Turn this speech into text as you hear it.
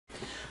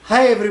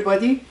Hi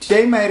everybody,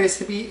 today my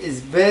recipe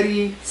is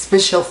very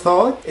special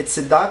thought. It's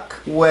a duck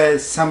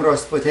with some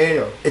roast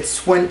potato.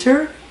 It's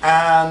winter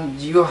and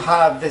you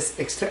have this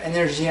extra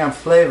energy and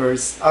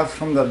flavors out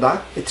from the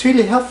duck. It's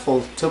really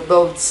helpful to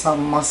build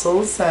some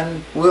muscles,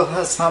 and we'll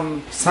have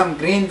some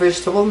green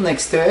vegetable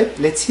next to it.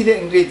 Let's see the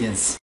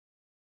ingredients.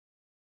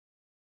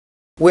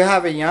 We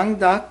have a young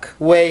duck,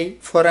 weigh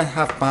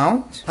 4.5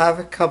 pounds, half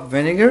a cup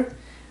vinegar,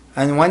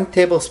 and 1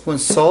 tablespoon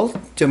salt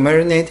to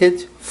marinate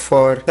it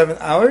for 7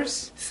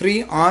 hours.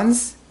 3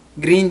 ounce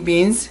green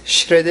beans,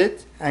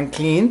 shredded and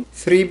clean.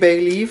 3 bay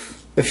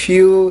leaf, a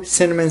few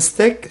cinnamon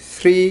stick,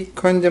 3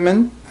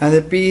 cardamom, and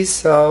a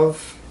piece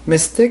of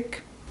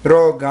mystic,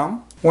 raw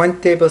gum. 1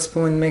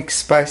 tablespoon mixed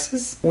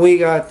spices. We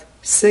got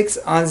 6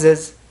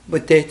 ounces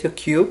potato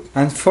cube,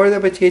 and for the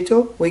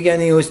potato we're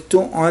gonna use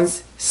 2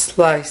 ounce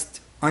sliced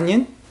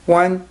onion,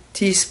 1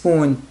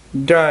 teaspoon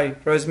dry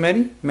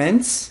rosemary,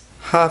 mince,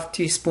 half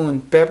teaspoon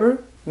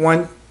pepper,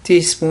 1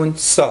 teaspoon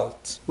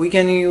salt. We're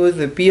gonna use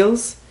the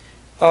peels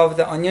of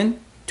the onion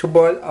to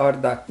boil our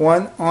duck.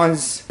 1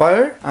 ounce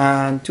butter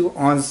and 2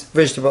 ounce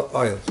vegetable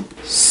oil.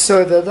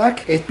 So the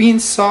duck is being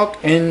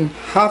soaked in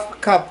half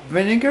cup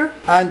vinegar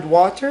and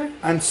water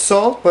and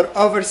salt for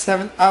over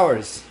 7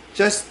 hours,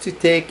 just to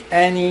take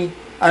any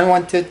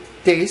unwanted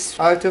taste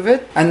out of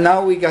it. And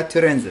now we got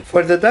to rinse it.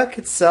 For the duck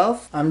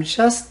itself, I'm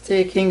just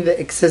taking the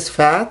excess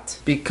fat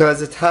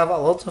because it have a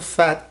lot of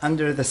fat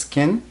under the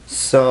skin,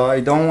 so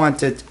I don't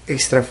want it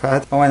extra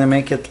fat. I want to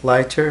make it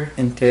lighter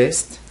in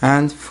taste.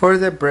 And for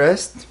the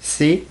breast,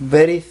 see,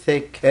 very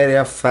thick area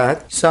of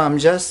fat, so I'm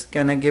just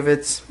gonna give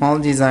it small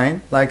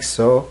design like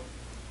so.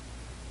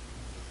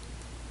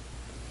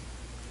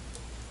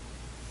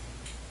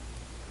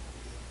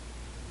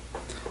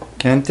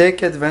 Can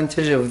take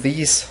advantage of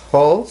these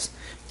holes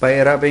by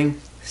rubbing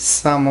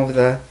some of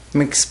the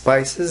mixed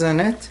spices in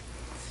it.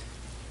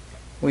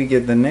 We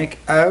get the neck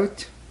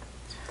out.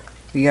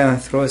 We're gonna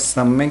throw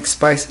some mixed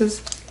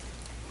spices.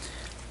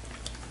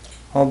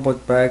 I'll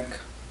put back.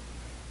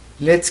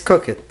 Let's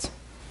cook it.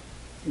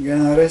 We're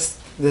gonna rest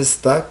this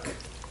duck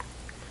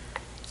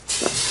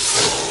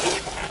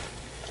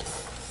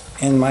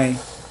in my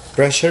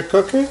pressure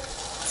cooker.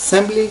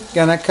 Simply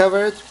gonna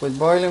cover it with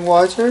boiling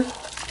water.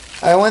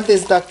 I want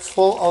this duck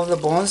full of the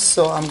bones,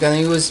 so I'm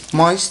gonna use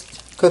moist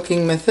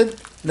cooking method.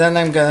 Then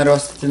I'm gonna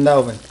roast it in the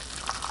oven.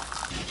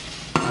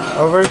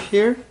 Over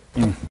here,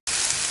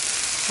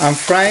 I'm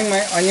frying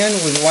my onion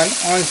with 1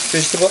 ounce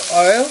vegetable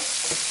oil,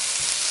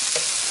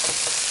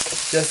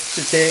 just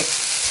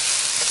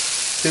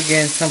to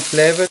gain some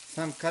flavor,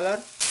 some color.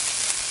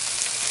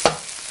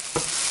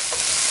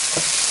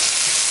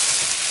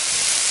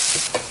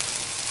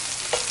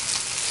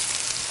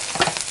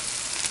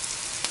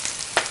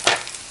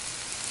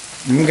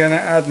 I'm gonna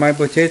add my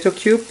potato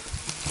cube,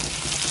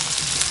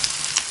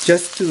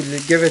 just to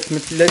give it a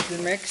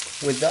little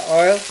mix with the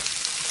oil.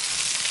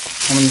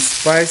 I'm gonna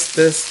spice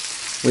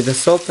this with the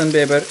salt and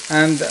pepper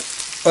and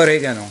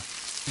oregano.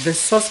 The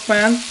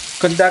saucepan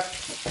conduct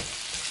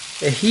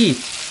a heat,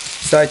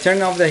 so I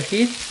turn off the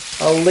heat.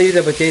 I'll leave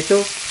the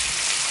potato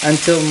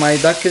until my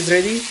duck is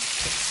ready.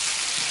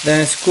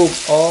 Then I scoop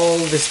all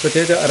this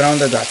potato around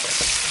the duck.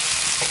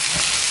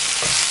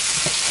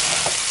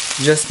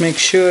 Just make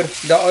sure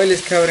the oil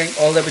is covering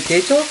all the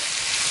potato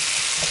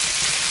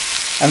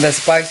and the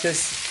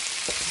spices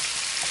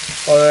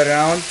all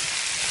around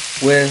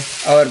with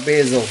our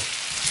basil,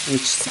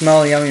 which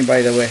smell yummy,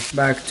 by the way.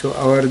 Back to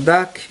our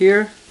duck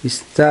here. We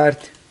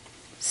start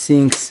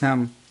seeing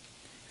some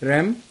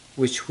rim,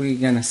 which we're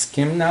gonna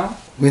skim now.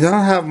 We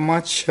don't have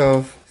much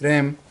of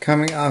rim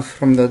coming out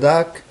from the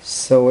duck,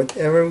 so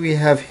whatever we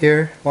have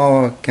here,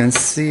 wow, I can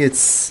see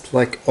it's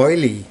like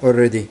oily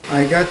already.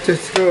 I got to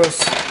throw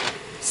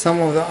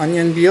some of the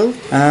onion peel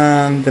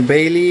and the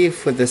bay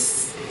leaf with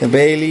the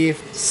bay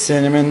leaf,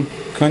 cinnamon,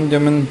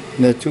 cardamom,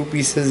 the 2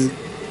 pieces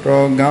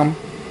raw gum,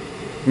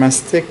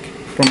 mastic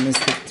from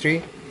mystic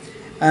tree,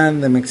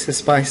 and the mixed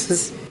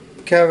spices.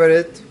 Cover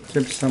it,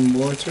 drip some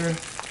water,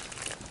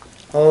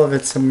 all of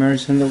it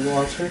submerged in the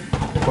water,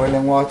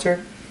 boiling water.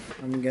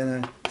 I'm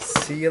gonna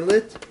seal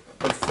it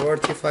for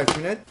 45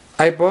 minutes.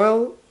 I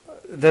boil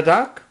the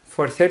duck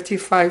for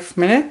 35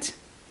 minutes.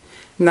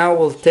 Now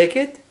we'll take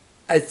it.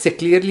 It's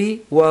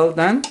clearly well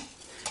done.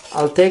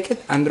 I'll take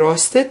it and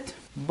roast it.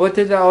 Put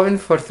it in the oven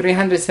for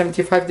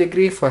 375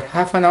 degrees for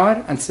half an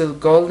hour until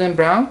golden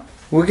brown.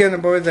 We're gonna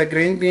boil the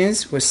green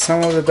beans with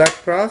some of the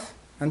duck broth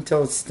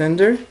until it's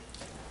tender.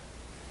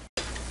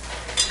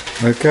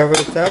 We'll cover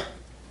it up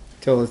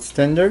till it's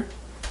tender.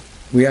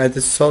 We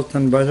added salt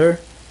and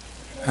butter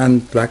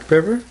and black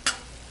pepper.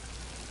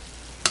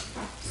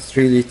 It's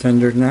really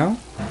tender now.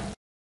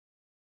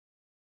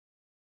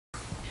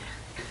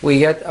 We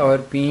got our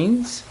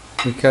beans.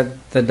 We got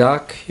the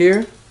duck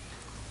here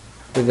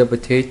with the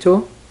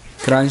potato,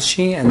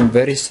 crunchy and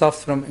very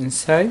soft from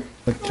inside.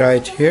 We'll try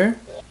it here.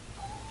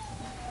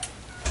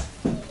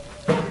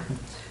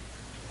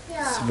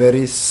 It's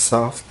very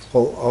soft,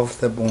 full of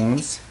the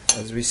bones,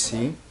 as we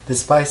see. The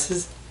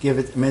spices give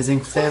it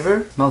amazing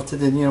flavor,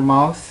 melted in your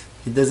mouth.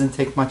 It doesn't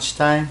take much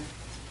time.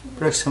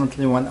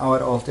 approximately 1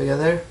 hour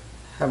altogether.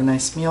 Have a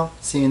nice meal.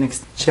 See you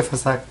next. Chef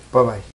Asak. Bye bye.